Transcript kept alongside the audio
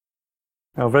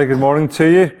Well, very good morning to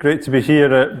you. Great to be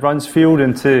here at Brunsfield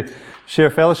and to share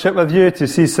fellowship with you, to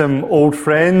see some old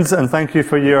friends, and thank you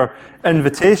for your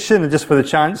invitation and just for the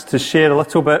chance to share a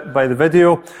little bit by the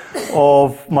video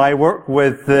of my work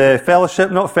with the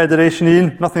Fellowship, not Federation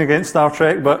Ian, nothing against Star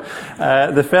Trek, but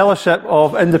the Fellowship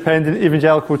of Independent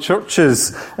Evangelical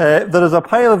Churches. There is a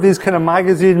pile of these kind of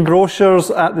magazine brochures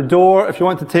at the door. If you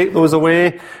want to take those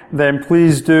away, then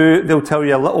please do. They'll tell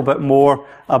you a little bit more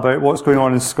about what's going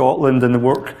on in Scotland and the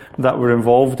work that we're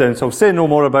involved in. So I'll say no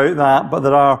more about that, but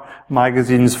there are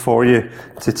magazines for you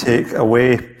to take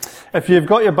away. If you've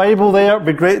got your Bible there, it'd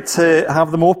be great to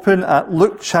have them open at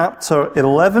Luke chapter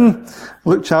 11.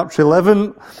 Luke chapter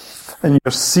 11 in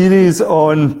your series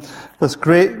on this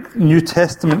great New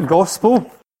Testament gospel.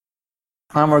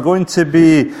 And we're going to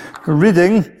be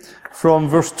reading from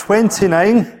verse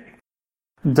 29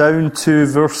 down to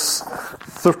verse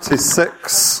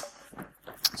 36.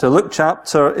 So Luke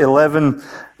chapter 11,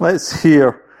 let's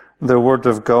hear the word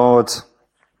of God.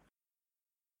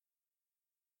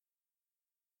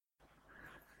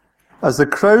 As the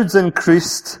crowds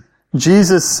increased,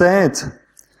 Jesus said,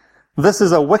 "This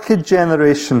is a wicked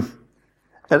generation.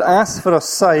 It asks for a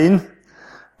sign,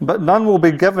 but none will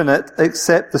be given it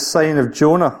except the sign of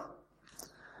Jonah.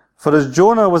 For as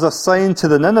Jonah was a sign to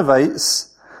the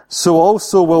Ninevites, so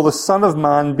also will the Son of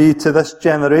Man be to this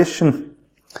generation.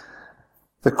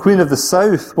 The Queen of the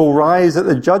South will rise at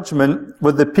the judgment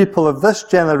with the people of this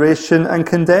generation and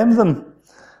condemn them.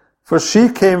 For she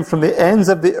came from the ends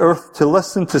of the earth to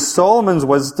listen to Solomon's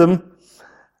wisdom,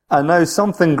 and now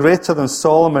something greater than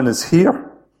Solomon is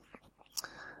here.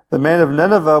 The men of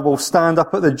Nineveh will stand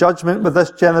up at the judgment with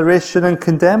this generation and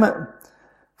condemn it,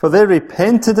 for they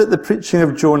repented at the preaching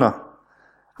of Jonah,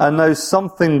 and now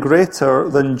something greater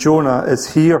than Jonah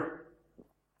is here.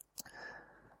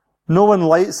 No one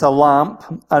lights a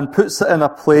lamp and puts it in a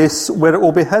place where it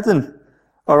will be hidden,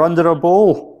 or under a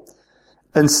bowl.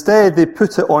 Instead, they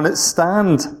put it on its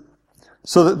stand,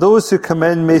 so that those who come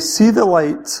in may see the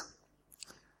light.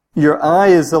 Your eye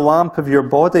is the lamp of your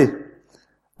body.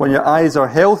 When your eyes are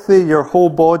healthy, your whole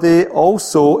body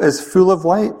also is full of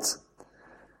light.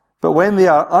 But when they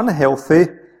are unhealthy,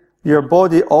 your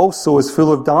body also is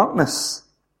full of darkness.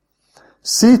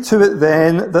 See to it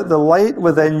then that the light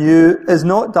within you is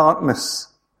not darkness.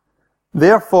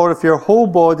 Therefore, if your whole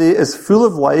body is full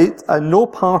of light and no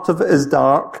part of it is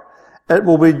dark, it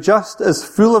will be just as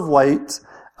full of light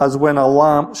as when a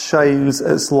lamp shines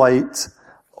its light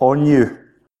on you."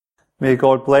 May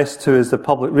God bless to us the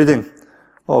public reading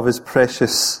of His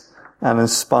precious and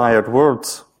inspired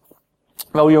words.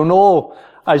 Well, you'll know,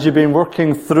 as you've been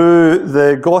working through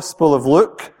the Gospel of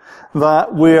Luke,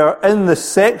 that we're in the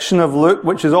section of Luke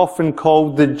which is often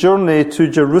called the Journey to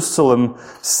Jerusalem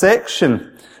section.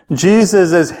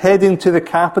 Jesus is heading to the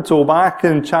capital. Back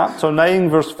in chapter 9,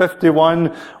 verse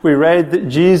 51, we read that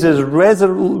Jesus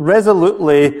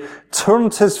resolutely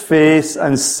turned his face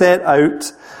and set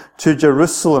out to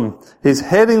Jerusalem. He's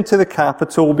heading to the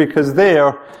capital because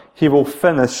there he will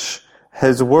finish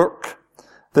his work.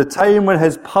 The time when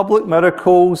his public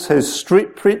miracles, his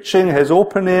street preaching, his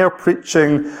open-air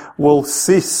preaching will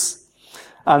cease.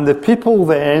 And the people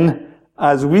then,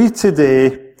 as we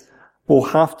today, will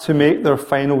have to make their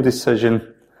final decision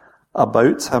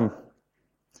about him.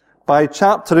 By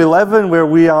chapter 11, where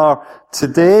we are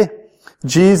today,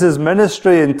 Jesus'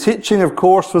 ministry and teaching, of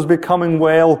course, was becoming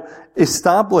well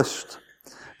established.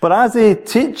 But as he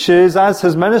teaches, as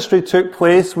his ministry took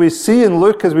place, we see in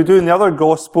Luke, as we do in the other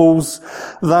Gospels,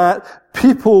 that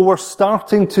people were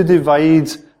starting to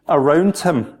divide around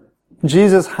him.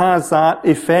 Jesus has that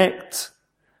effect.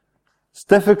 It's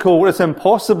difficult, it's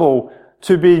impossible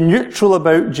to be neutral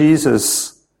about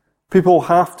Jesus. People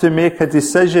have to make a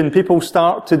decision. People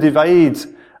start to divide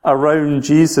around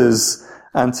Jesus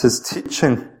and his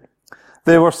teaching.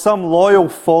 There were some loyal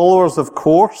followers, of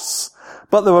course,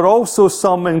 but there were also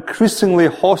some increasingly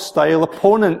hostile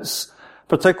opponents,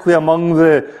 particularly among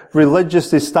the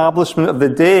religious establishment of the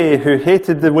day, who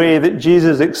hated the way that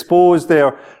Jesus exposed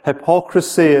their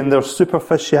hypocrisy and their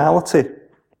superficiality.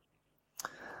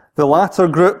 The latter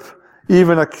group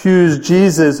even accused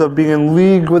Jesus of being in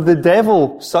league with the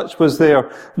devil. Such was their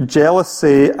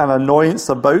jealousy and annoyance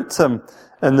about him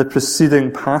in the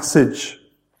preceding passage.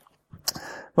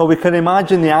 Well, we can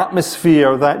imagine the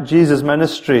atmosphere that Jesus'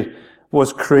 ministry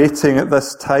was creating at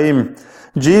this time.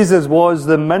 Jesus was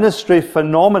the ministry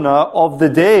phenomena of the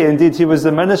day. Indeed, he was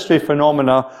the ministry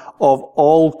phenomena of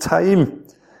all time.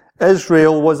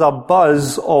 Israel was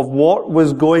abuzz of what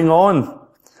was going on.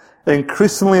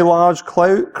 Increasingly large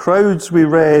crowds, we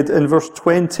read in verse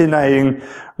 29,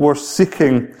 were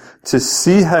seeking to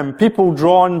see him. People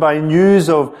drawn by news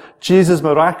of Jesus'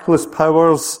 miraculous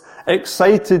powers,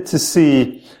 excited to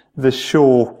see the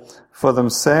show for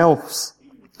themselves.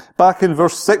 Back in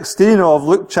verse 16 of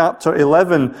Luke chapter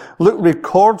 11, Luke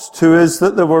records to us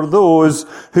that there were those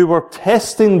who were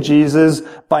testing Jesus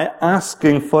by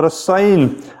asking for a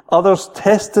sign. Others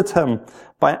tested him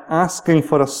by asking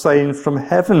for a sign from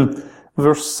heaven.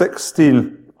 Verse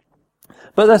 16.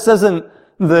 But this isn't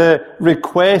the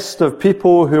request of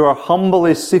people who are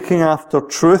humbly seeking after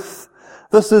truth.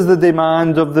 This is the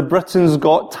demand of the Britain's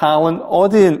Got Talent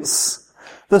audience.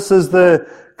 This is the,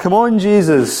 come on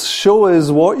Jesus, show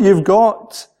us what you've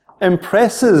got.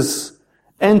 Impress us.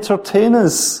 Entertain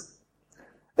us.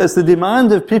 It's the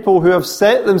demand of people who have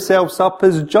set themselves up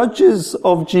as judges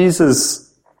of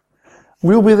Jesus.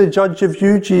 We'll be the judge of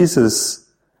you, Jesus.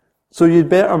 So you'd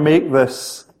better make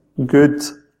this good.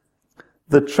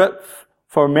 The trip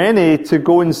for many to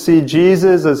go and see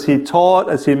Jesus as he taught,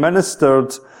 as he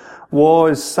ministered,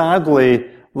 was sadly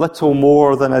little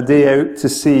more than a day out to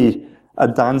see a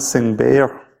dancing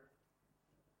bear.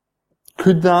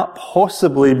 Could that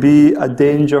possibly be a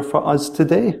danger for us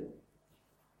today?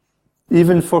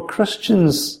 Even for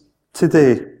Christians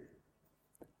today?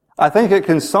 I think it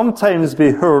can sometimes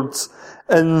be heard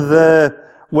in the,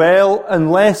 well,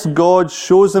 unless God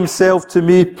shows himself to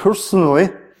me personally,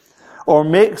 or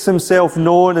makes himself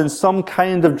known in some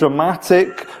kind of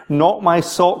dramatic, knock my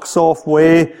socks off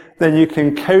way, then you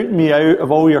can count me out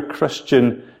of all your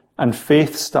Christian and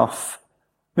faith stuff.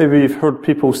 Maybe you've heard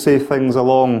people say things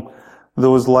along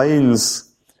those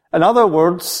lines. In other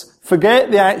words,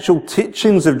 forget the actual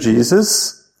teachings of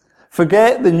Jesus.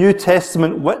 Forget the New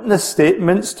Testament witness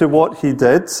statements to what he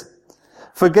did.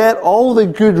 Forget all the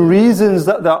good reasons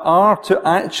that there are to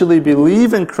actually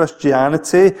believe in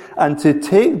Christianity and to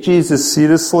take Jesus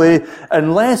seriously.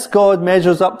 Unless God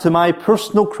measures up to my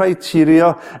personal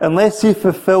criteria, unless he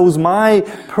fulfills my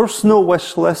personal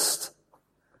wish list,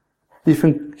 he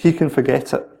can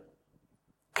forget it.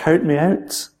 Count me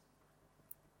out.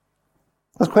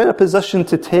 That's quite a position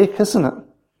to take, isn't it?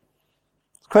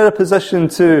 It's quite a position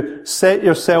to set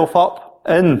yourself up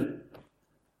in.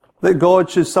 That God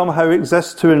should somehow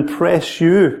exist to impress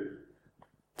you,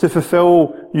 to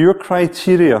fulfill your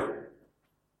criteria.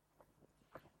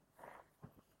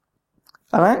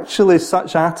 And actually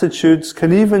such attitudes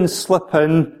can even slip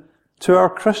in to our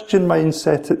Christian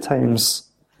mindset at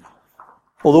times.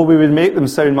 Although we would make them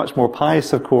sound much more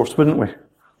pious, of course, wouldn't we?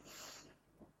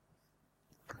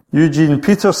 Eugene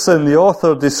Peterson, the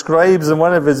author, describes in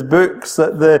one of his books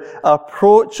that the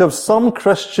approach of some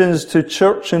Christians to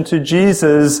church and to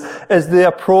Jesus is the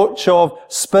approach of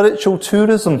spiritual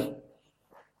tourism.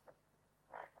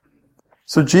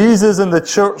 So Jesus and the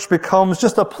church becomes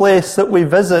just a place that we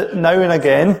visit now and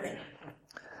again.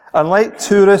 And like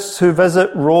tourists who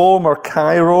visit Rome or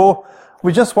Cairo,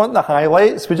 we just want the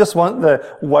highlights, we just want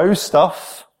the wow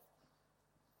stuff.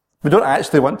 We don't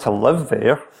actually want to live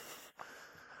there.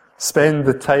 Spend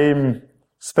time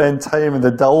in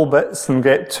the dull bits and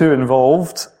get too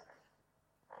involved.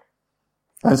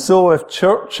 And so if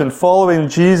church and following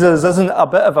Jesus isn't a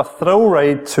bit of a thrill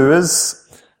ride to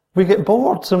us, we get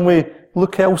bored and we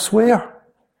look elsewhere.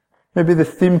 Maybe the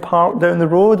theme park down the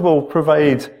road will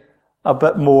provide a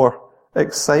bit more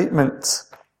excitement.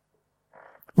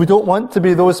 We don't want to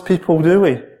be those people, do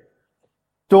we?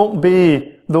 Don't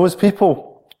be those people.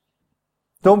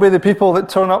 Don't be the people that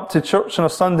turn up to church on a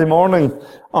Sunday morning,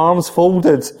 arms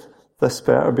folded. This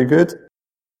better be good.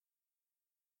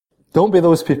 Don't be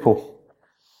those people.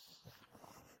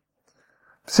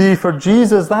 See, for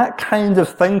Jesus, that kind of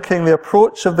thinking, the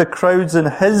approach of the crowds in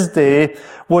his day,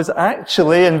 was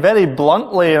actually, and very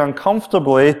bluntly and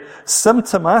uncomfortably,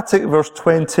 symptomatic, verse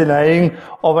 29,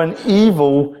 of an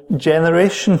evil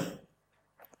generation.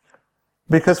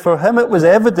 Because for him it was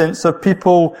evidence of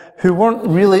people who weren't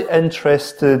really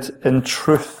interested in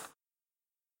truth.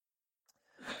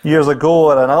 Years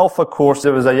ago at an Alpha course,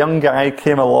 there was a young guy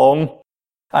came along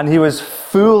and he was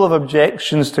full of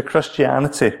objections to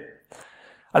Christianity.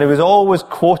 And he was always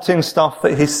quoting stuff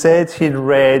that he said he'd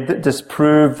read that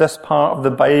disproved this part of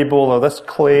the Bible or this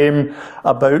claim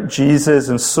about Jesus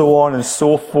and so on and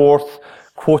so forth,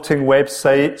 quoting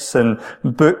websites and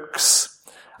books.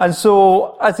 And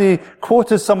so, as he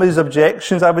quoted some of these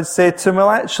objections, I would say to him, well,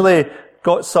 actually,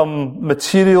 got some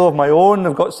material of my own.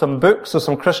 I've got some books or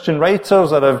some Christian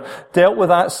writers that have dealt with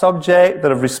that subject,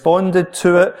 that have responded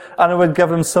to it. And I would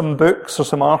give him some books or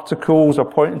some articles or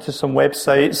point him to some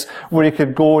websites where he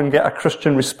could go and get a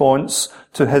Christian response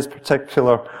to his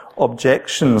particular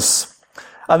objections.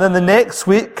 And then the next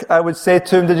week, I would say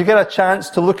to him, did you get a chance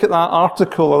to look at that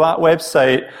article or that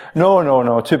website?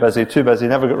 No, too busy,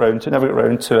 never got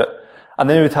round to it. And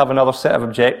then he would have another set of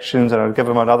objections, and I'd give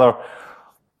him another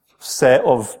set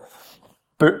of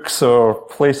books or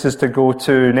places to go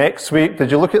to next week.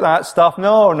 Did you look at that stuff?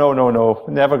 No,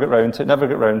 never got round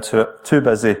to it, too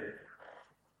busy. It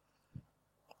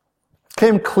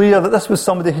became clear that this was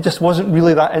somebody who just wasn't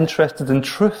really that interested in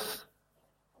truth.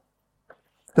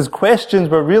 His questions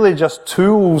were really just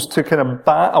tools to kind of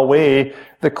bat away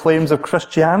the claims of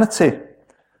Christianity.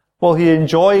 Well, he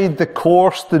enjoyed the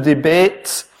course, the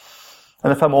debate,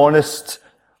 and if I'm honest,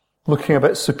 looking a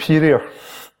bit superior.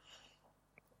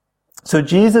 So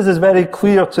Jesus is very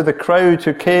clear to the crowd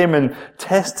who came and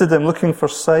tested him looking for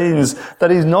signs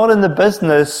that he's not in the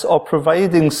business of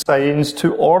providing signs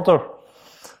to order.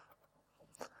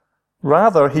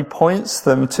 Rather, he points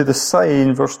them to the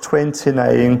sign, verse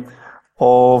 29,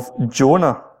 of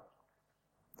Jonah.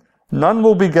 None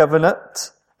will be given it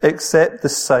except the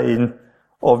sign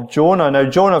of Jonah. Now,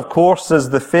 Jonah, of course, is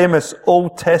the famous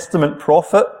Old Testament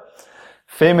prophet,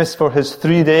 famous for his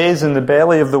 3 days in the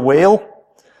belly of the whale.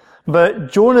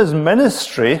 But Jonah's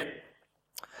ministry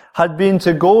had been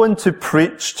to go and to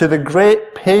preach to the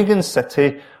great pagan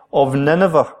city of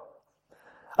Nineveh.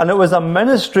 And it was a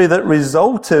ministry that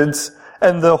resulted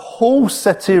in the whole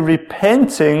city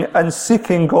repenting and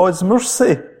seeking God's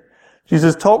mercy.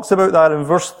 Jesus talks about that in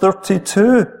verse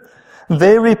 32.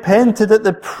 They repented at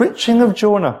the preaching of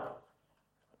Jonah.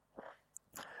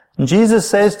 And Jesus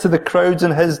says to the crowds in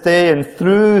his day, and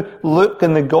through Luke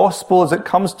and the gospel as it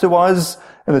comes to us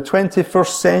in the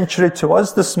 21st century, to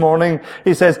us this morning,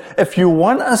 he says, if you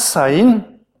want a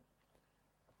sign,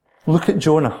 look at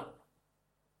Jonah.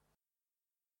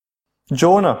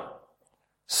 Jonah,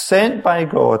 sent by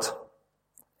God,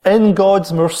 in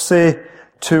God's mercy,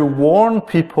 to warn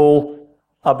people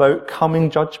about coming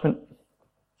judgment.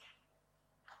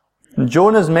 And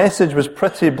Jonah's message was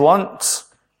pretty blunt.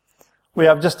 We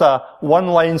have just a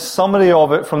one-line summary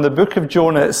of it from the book of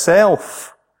Jonah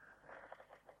itself.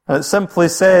 And it simply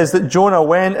says that Jonah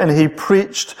went and he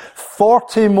preached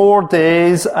 40 more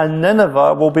days and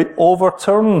Nineveh will be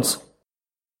overturned.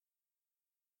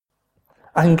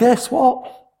 And guess what?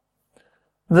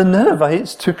 The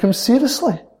Ninevites took him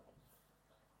seriously.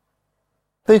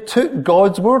 They took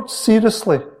God's word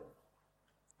seriously.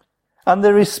 And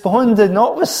they responded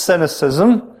not with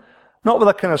cynicism, not with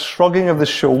a kind of shrugging of the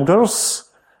shoulders,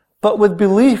 but with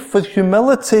belief, with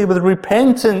humility, with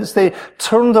repentance. They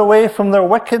turned away from their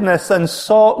wickedness and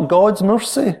sought God's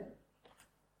mercy.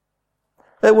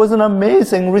 It was an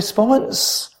amazing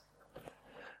response.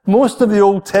 Most of the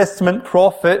Old Testament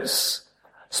prophets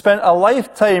spent a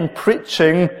lifetime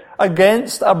preaching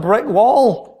against a brick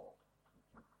wall.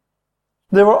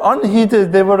 They were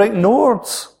unheeded, they were ignored.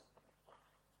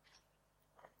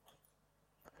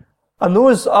 And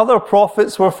those other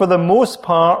prophets were for the most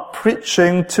part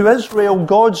preaching to Israel,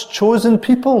 God's chosen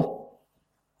people.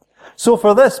 So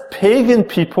for this pagan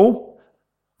people,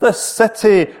 this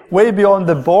city way beyond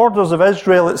the borders of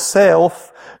Israel itself,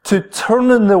 to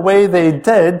turn in the way they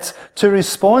did, to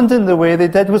respond in the way they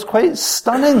did, was quite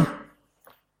stunning.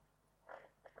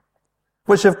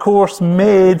 Which of course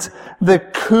made the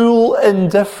cool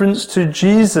indifference to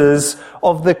Jesus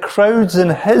of the crowds in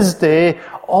his day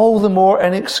all the more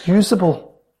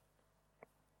inexcusable.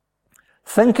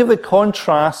 Think of the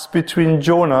contrast between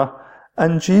Jonah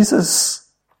and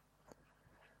Jesus.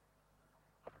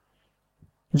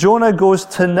 Jonah goes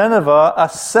to Nineveh, a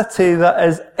city that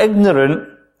is ignorant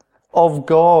of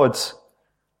God.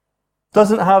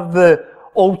 Doesn't have the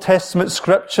Old Testament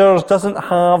scriptures, doesn't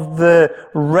have the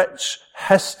rich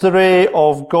history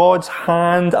of God's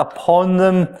hand upon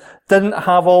them, didn't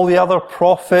have all the other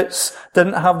prophets,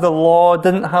 didn't have the law,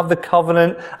 didn't have the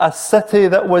covenant, a city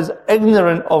that was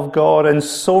ignorant of God in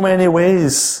so many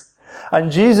ways.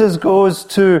 And Jesus goes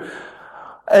to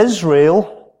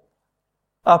Israel,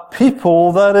 a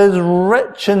people that is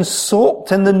rich and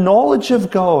soaked in the knowledge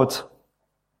of God.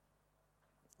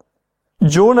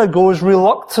 Jonah goes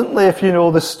reluctantly, if you know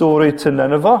the story, to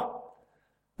Nineveh.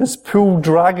 Is pulled,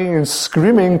 dragging and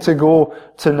screaming to go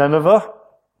to Nineveh.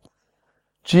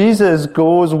 Jesus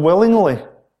goes willingly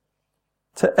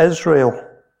to Israel.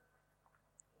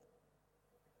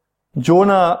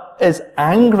 Jonah is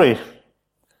angry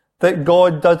that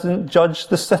God doesn't judge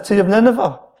the city of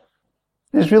Nineveh.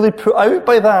 He's really put out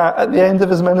by that at the end of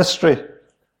his ministry.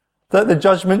 That the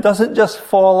judgment doesn't just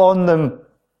fall on them.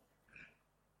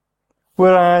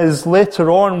 Whereas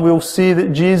later on we'll see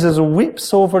that Jesus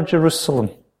weeps over Jerusalem.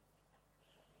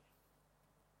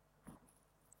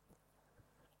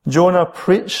 Jonah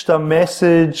preached a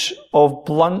message of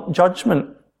blunt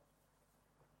judgment.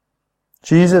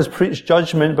 Jesus preached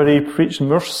judgment, but he preached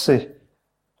mercy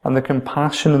and the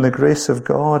compassion and the grace of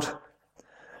God.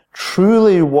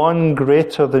 Truly one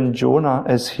greater than Jonah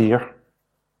is here.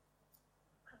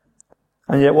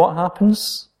 And yet what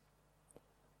happens?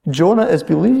 Jonah is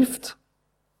believed.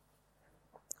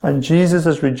 And Jesus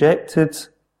is rejected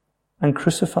and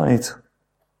crucified.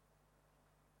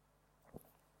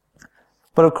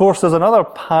 But of course there's another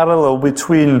parallel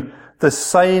between the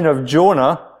sign of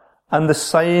Jonah and the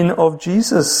sign of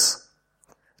Jesus.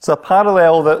 It's a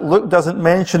parallel that Luke doesn't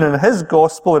mention in his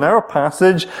gospel in our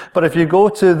passage, but if you go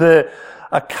to the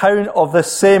account of the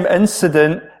same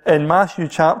incident in Matthew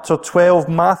chapter 12,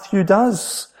 Matthew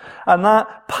does. And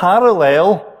that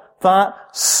parallel,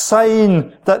 that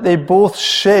sign that they both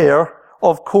share,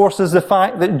 of course, is the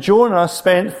fact that Jonah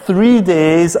spent 3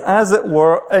 days, as it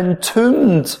were,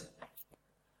 entombed.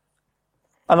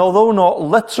 And although not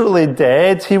literally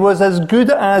dead, he was as good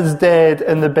as dead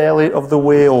in the belly of the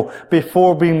whale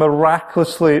before being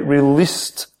miraculously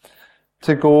released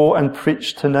to go and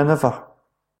preach to Nineveh.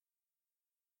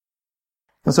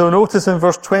 And so notice in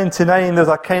verse 29, there's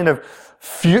a kind of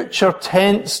future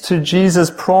tense to Jesus'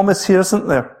 promise here, isn't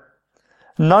there?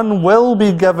 None will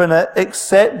be given it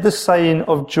except the sign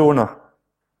of Jonah.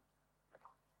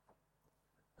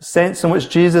 The sense in which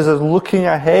Jesus is looking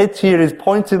ahead here, he's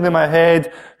pointing them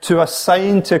ahead to a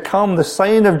sign to come, the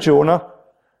sign of Jonah,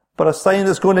 but a sign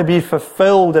that's going to be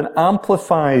fulfilled and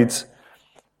amplified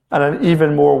in an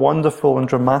even more wonderful and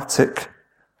dramatic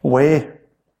way.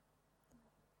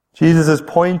 Jesus is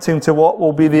pointing to what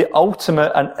will be the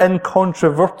ultimate and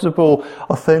incontrovertible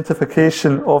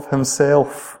authentication of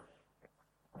himself.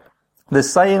 The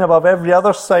sign above every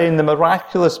other sign, the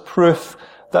miraculous proof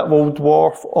that will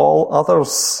dwarf all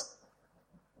others.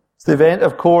 It's the event,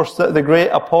 of course, that the great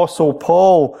apostle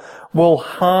Paul will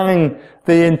hang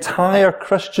the entire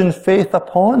Christian faith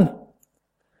upon.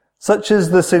 Such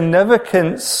is the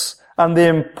significance and the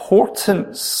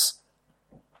importance,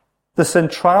 the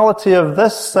centrality of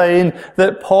this sign,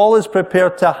 that Paul is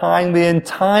prepared to hang the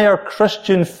entire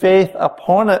Christian faith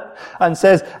upon it and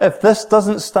says, if this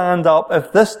doesn't stand up,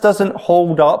 if this doesn't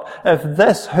hold up, if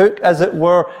this hook, as it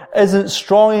were, isn't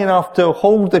strong enough to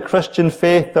hold the Christian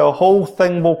faith, the whole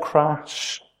thing will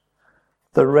crash.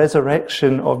 The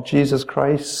resurrection of Jesus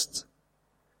Christ.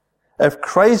 If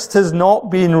Christ has not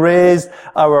been raised,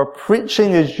 our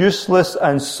preaching is useless,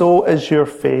 and so is your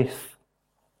faith.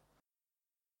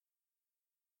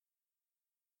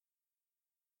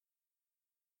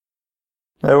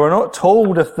 Now, we're not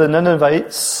told if the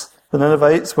Ninevites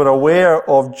were aware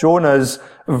of Jonah's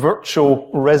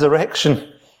virtual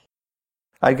resurrection.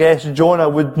 I guess Jonah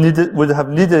would have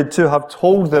needed to have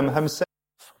told them himself.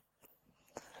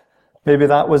 Maybe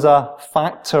that was a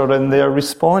factor in their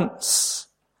response.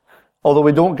 Although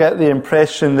we don't get the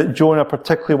impression that Jonah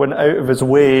particularly went out of his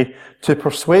way to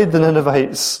persuade the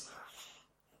Ninevites.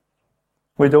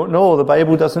 We don't know. The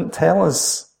Bible doesn't tell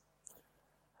us.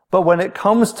 But when it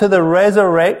comes to the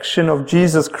resurrection of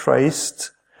Jesus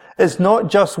Christ, it's not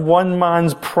just one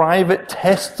man's private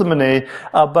testimony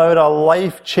about a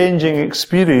life-changing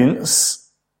experience.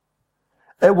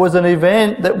 It was an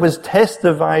event that was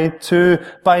testified to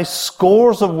by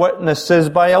scores of witnesses,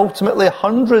 by ultimately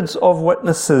hundreds of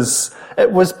witnesses.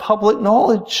 It was public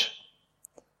knowledge.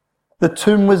 The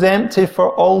tomb was empty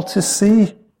for all to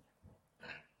see.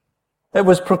 It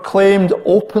was proclaimed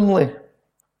openly.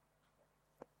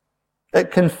 It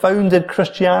confounded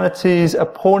Christianity's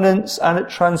opponents and it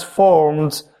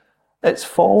transformed its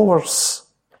followers.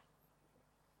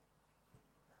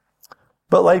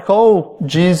 But like all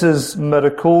Jesus'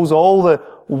 miracles, all the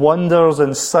wonders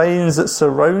and signs that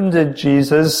surrounded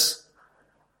Jesus,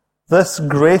 this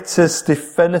greatest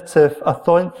definitive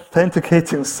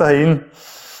authenticating sign,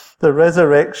 the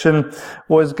resurrection,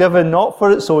 was given not for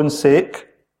its own sake,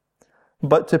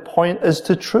 but to point us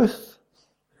to truth.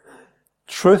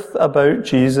 Truth about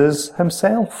Jesus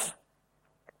himself.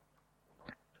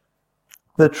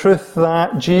 The truth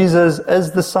that Jesus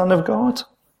is the Son of God.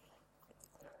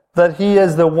 That he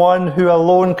is the one who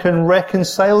alone can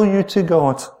reconcile you to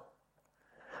God.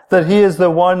 That he is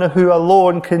the one who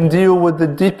alone can deal with the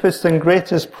deepest and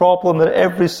greatest problem that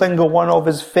every single one of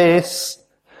us face.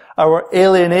 Our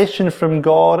alienation from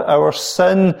God, our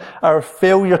sin, our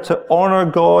failure to honour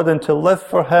God and to live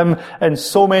for him in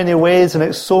so many ways and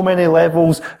at so many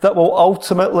levels that will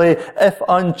ultimately, if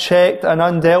unchecked and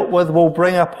undealt with, will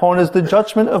bring upon us the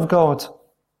judgment of God.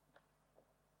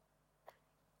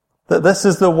 That this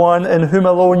is the one in whom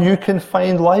alone you can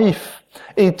find life,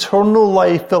 eternal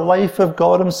life, the life of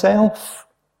God himself.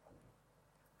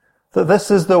 that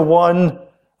this is the one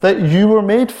that you were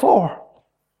made for,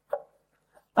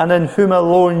 and in whom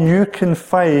alone you can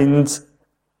find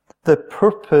the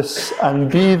purpose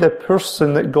and be the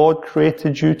person that God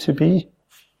created you to be.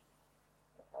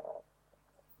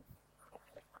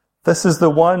 This is the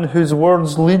one whose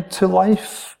words lead to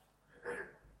life.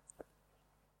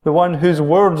 The one whose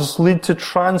words lead to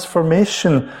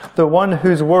transformation. The one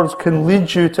whose words can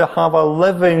lead you to have a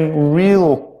living,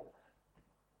 real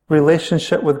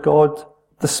relationship with God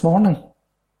this morning.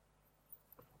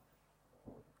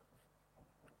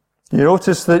 You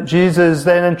notice that Jesus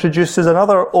then introduces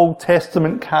another Old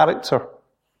Testament character.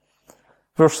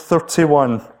 Verse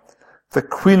 31, the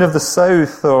Queen of the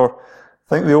South, or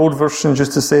I think the old version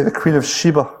used to say the Queen of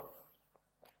Sheba.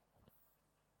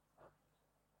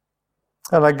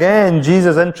 And again,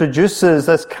 Jesus introduces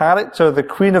this character, the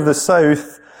Queen of the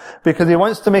South, because he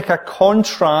wants to make a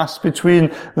contrast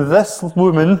between this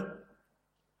woman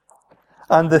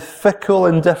and the fickle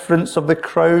indifference of the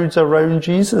crowds around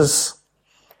Jesus.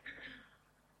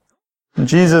 And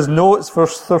Jesus notes,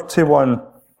 verse 31,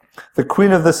 the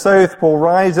Queen of the South will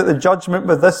rise at the judgment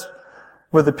with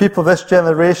the people of this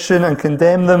generation and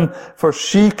condemn them, for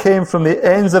she came from the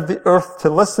ends of the earth to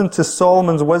listen to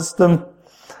Solomon's wisdom,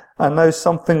 and now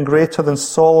something greater than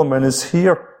Solomon is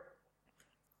here.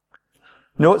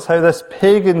 Notice how this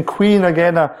pagan queen,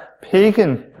 again a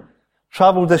pagan,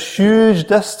 travelled this huge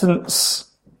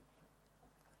distance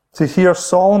to hear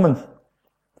Solomon.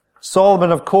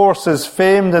 Solomon, of course, is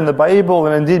famed in the Bible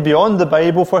and indeed beyond the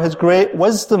Bible for his great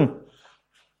wisdom.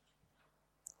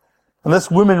 And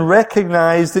this woman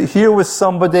recognized that here was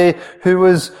somebody who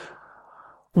was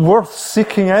worth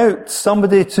seeking out,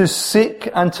 somebody to seek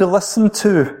and to listen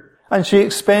to. And she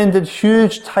expended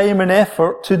huge time and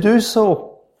effort to do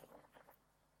so.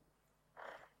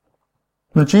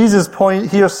 And Jesus'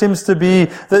 point here seems to be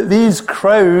that these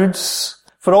crowds,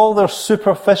 for all their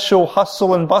superficial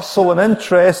hustle and bustle and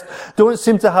interest, don't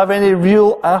seem to have any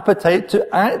real appetite to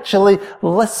actually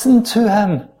listen to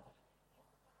him.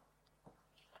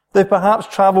 They perhaps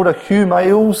travelled a few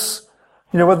miles,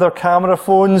 with their camera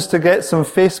phones to get some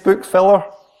Facebook filler.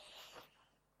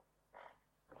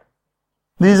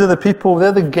 These are the people,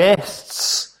 they're the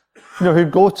guests, who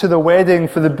go to the wedding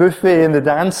for the buffet and the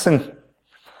dancing.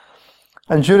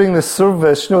 And during the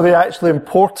service, the actually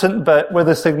important bit where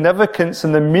the significance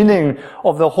and the meaning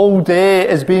of the whole day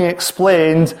is being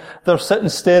explained, they're sitting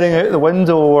staring out the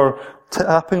window or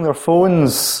tapping their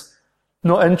phones,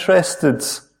 not interested.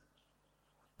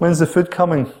 When's the food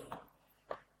coming?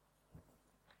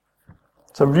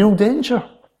 It's a real danger,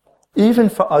 even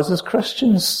for us as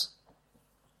Christians.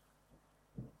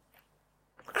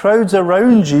 Crowds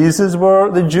around Jesus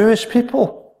were the Jewish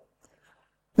people.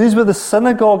 These were the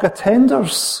synagogue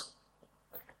attenders.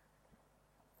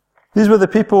 These were the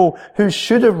people who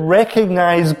should have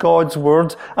recognized God's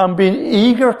word and been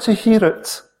eager to hear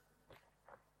it.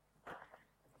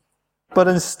 But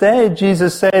instead,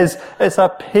 Jesus says, it's a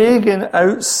pagan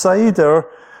outsider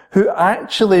who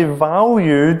actually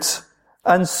valued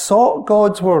and sought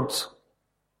God's word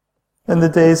in the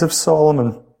days of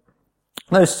Solomon.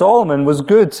 Now, Solomon was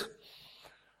good.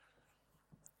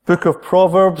 Book of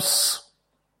Proverbs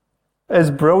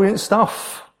is brilliant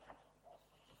stuff.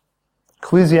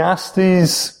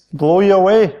 Ecclesiastes blow you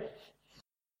away.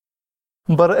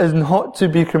 But it is not to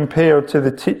be compared to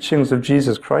the teachings of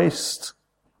Jesus Christ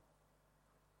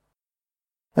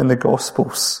in the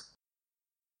Gospels.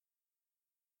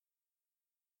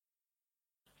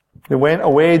 They went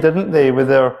away, didn't they, with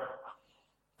their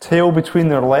tail between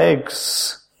their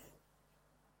legs.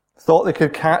 Thought they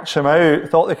could catch him out,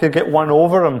 thought they could get one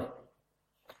over him.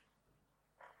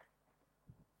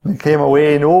 They came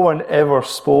away, no one ever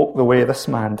spoke the way this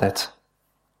man did.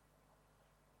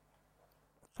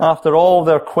 After all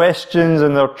their questions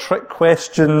and their trick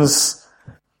questions,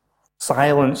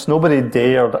 silence. Nobody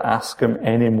dared ask him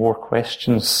any more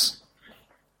questions.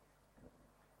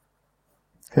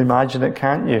 You can imagine it,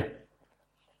 can't you?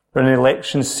 We're in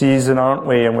election season, aren't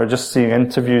we? And we're just seeing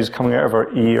interviews coming out of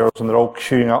our ears, and they're all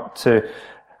queuing up to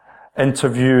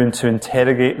interview and to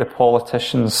interrogate the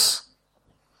politicians.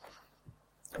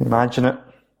 Can you imagine it?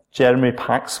 Jeremy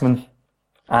Paxman,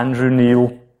 Andrew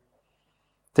Neil,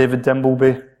 David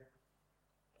Dimbleby,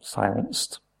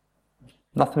 silenced.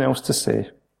 Nothing else to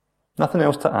say. Nothing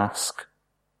else to ask.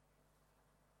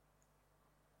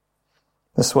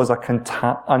 This was a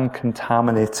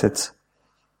uncontaminated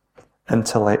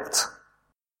intellect.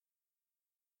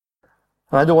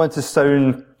 And I don't want to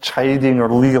sound chiding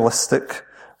or legalistic,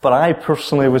 but I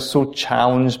personally was so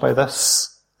challenged by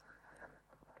this.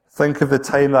 Think of the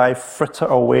time that I fritter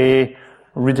away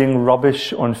reading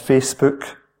rubbish on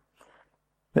Facebook,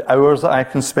 The hours that I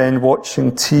can spend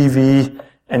watching TV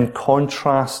in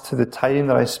contrast to the time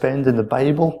that I spend in the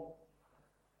Bible,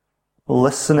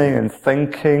 listening and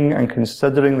thinking and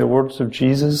considering the words of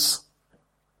Jesus.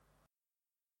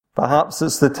 Perhaps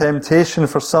it's the temptation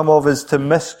for some of us to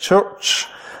miss church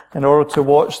in order to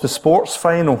watch the sports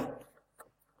final.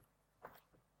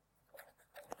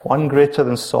 One greater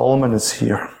than Solomon is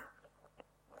here.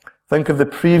 Think of the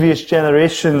previous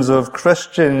generations of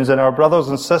Christians and our brothers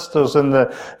and sisters in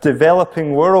the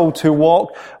developing world who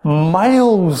walk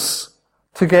miles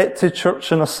to get to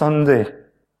church on a Sunday.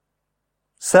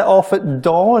 Set off at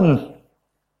dawn.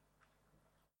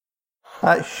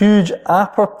 That huge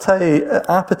appetite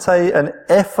and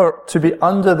effort to be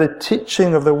under the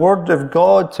teaching of the Word of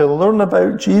God, to learn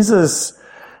about Jesus.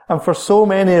 And for so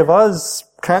many of us,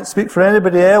 can't speak for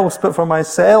anybody else, but for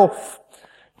myself,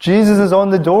 Jesus is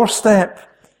on the doorstep.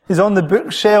 He's on the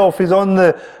bookshelf. He's on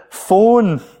the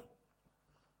phone.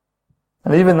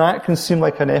 And even that can seem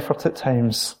like an effort at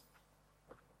times.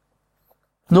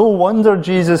 No wonder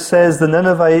Jesus says the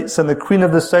Ninevites and the Queen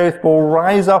of the South will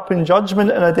rise up in judgment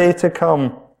in a day to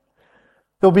come.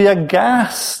 They'll be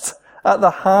aghast at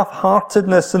the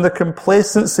half-heartedness and the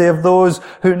complacency of those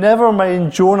who, never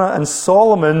mind Jonah and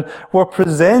Solomon, were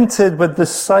presented with the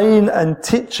sign and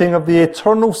teaching of the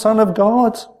eternal Son of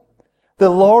God, the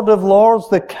Lord of Lords,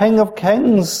 the King of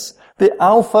Kings, the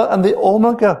Alpha and the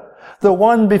Omega, the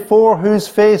one before whose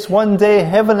face one day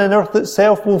heaven and earth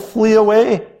itself will flee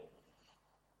away.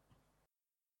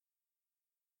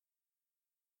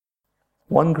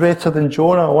 One greater than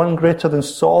Jonah, one greater than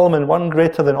Solomon, one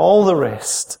greater than all the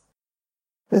rest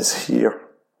is here.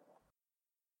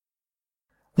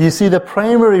 You see, the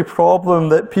primary problem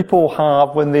that people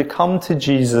have when they come to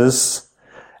Jesus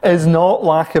is not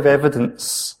lack of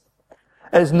evidence.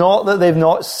 It's not that they've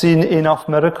not seen enough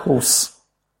miracles.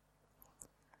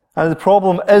 And the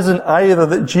problem isn't either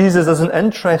that Jesus isn't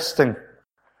interesting,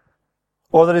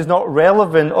 or that he's not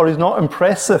relevant, or he's not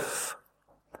impressive.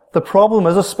 The problem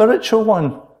is a spiritual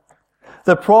one.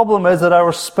 The problem is that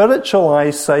our spiritual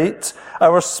eyesight,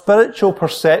 our spiritual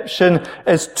perception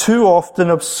is too often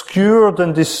obscured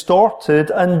and distorted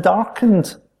and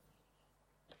darkened.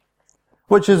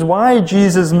 Which is why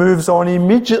Jesus moves on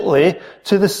immediately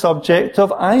to the subject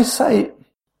of eyesight.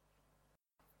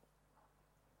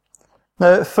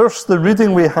 Now, first, the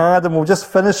reading we had, and we'll just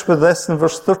finish with this in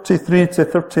verse 33 to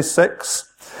 36,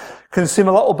 can seem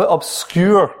a little bit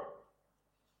obscure.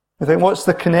 You think, what's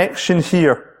the connection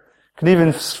here? Can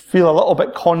even feel a little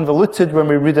bit convoluted when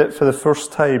we read it for the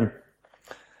first time.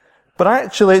 But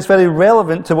actually, it's very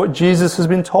relevant to what Jesus has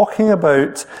been talking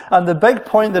about. And the big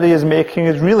point that he is making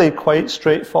is really quite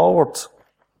straightforward.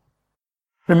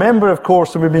 Remember, of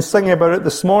course, and we've been singing about it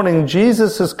this morning,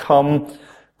 Jesus has come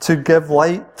to give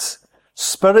light,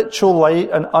 spiritual light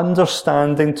and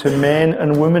understanding to men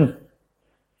and women.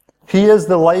 He is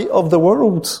the light of the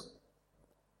world.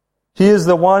 He is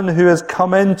the one who has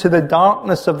come into the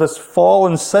darkness of this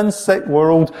fallen, sin-sick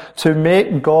world to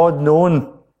make God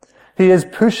known. He is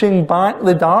pushing back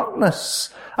the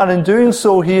darkness. And in doing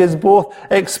so, he is both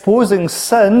exposing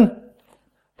sin,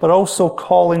 but also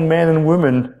calling men and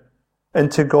women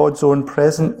into God's own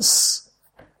presence.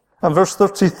 And verse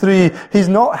 33, he's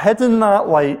not hidden that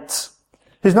light.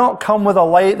 He's not come with a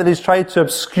light that he's tried to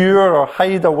obscure or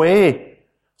hide away.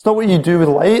 It's not what you do with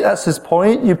light. That's his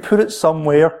point. You put it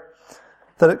somewhere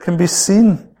that it can be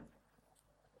seen.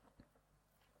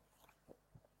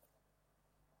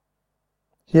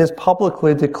 He has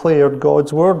publicly declared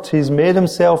God's word. He's made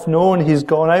himself known. He's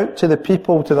gone out to the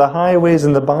people, to the highways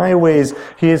and the byways.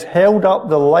 He has held up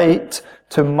the light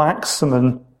to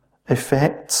maximum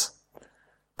effect.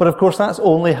 But of course, that's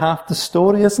only half the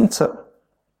story, isn't it?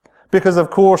 Because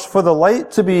of course, for the light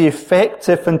to be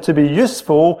effective and to be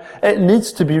useful, it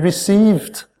needs to be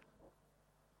received.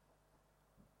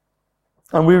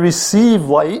 And we receive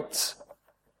light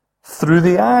through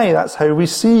the eye. That's how we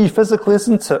see physically,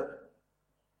 isn't it?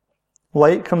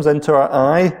 Light comes into our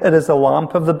eye. It is the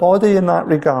lamp of the body in that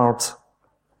regard.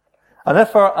 And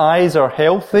if our eyes are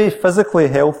healthy, physically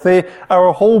healthy,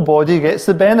 our whole body gets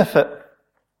the benefit.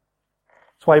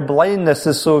 That's why blindness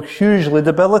is so hugely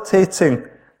debilitating.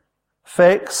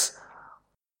 Affects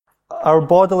our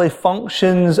bodily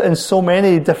functions in so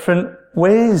many different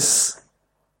ways.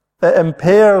 It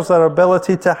impairs our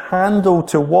ability to handle,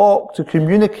 to walk, to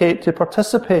communicate, to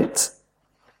participate.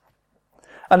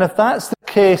 And if that's the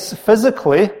case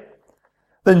physically,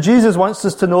 then Jesus wants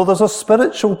us to know there's a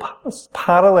spiritual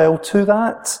parallel to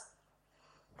that.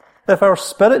 if our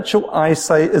spiritual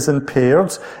eyesight is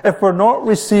impaired, if we're not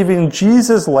receiving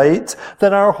Jesus' light,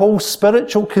 then our whole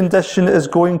spiritual condition is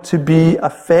going to be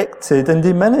affected and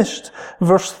diminished.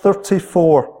 Verse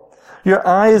 34. Your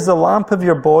eye is the lamp of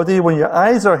your body. When your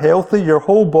eyes are healthy, your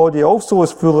whole body also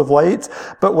is full of light.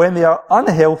 But when they are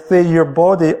unhealthy, your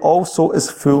body also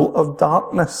is full of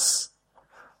darkness.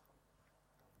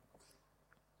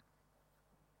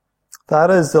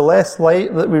 That is, the less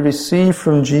light that we receive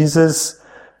from Jesus,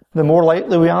 the more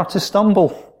likely we are to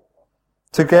stumble,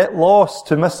 to get lost,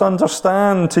 to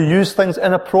misunderstand, to use things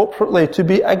inappropriately, to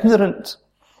be ignorant.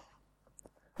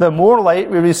 The more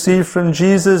light we receive from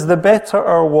Jesus, the better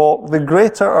our walk, the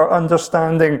greater our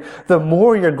understanding, the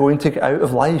more you're going to get out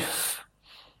of life.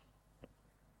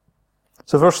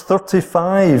 So verse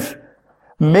 35,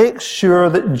 make sure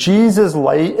that Jesus'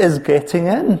 light is getting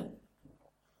in.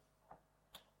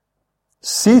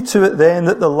 See to it then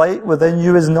that the light within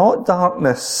you is not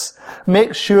darkness.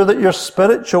 Make sure that your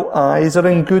spiritual eyes are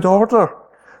in good order,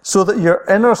 so that your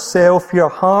inner self, your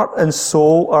heart and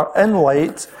soul are in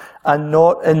light and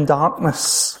not in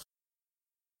darkness.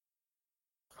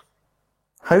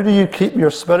 How do you keep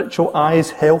your spiritual eyes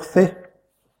healthy?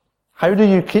 How do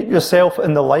you keep yourself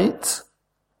in the light?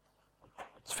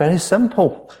 It's very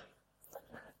simple.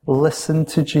 Listen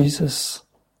to Jesus.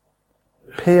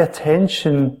 Pay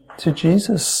attention to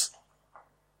Jesus.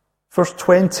 Verse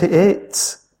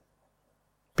 28.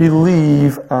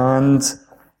 Believe and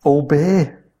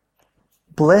obey.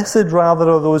 Blessed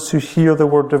rather are those who hear the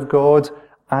word of God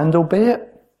and obey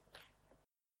it.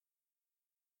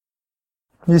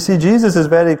 You see, Jesus is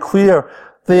very clear.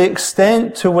 The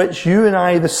extent to which you and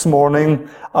I this morning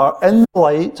are in the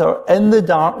light or in the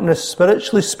darkness,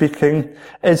 spiritually speaking,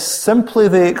 is simply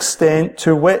the extent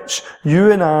to which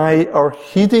you and I are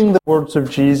heeding the words of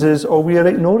Jesus or we are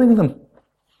ignoring them.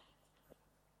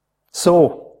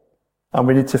 So, and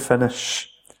we need to finish.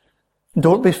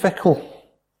 Don't be fickle.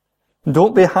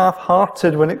 Don't be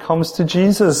half-hearted when it comes to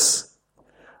Jesus.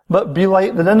 But be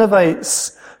like the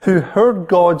Ninevites who heard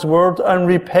God's word and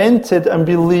repented and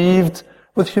believed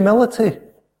with humility.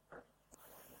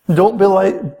 Don't be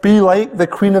like the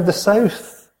Queen of the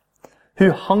South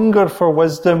who hungered for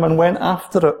wisdom and went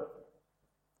after it.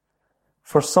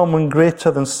 For someone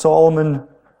greater than Solomon,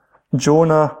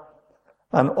 Jonah,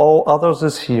 and all others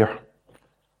is here.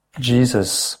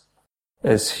 Jesus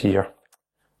is here.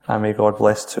 And may God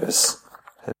bless to us.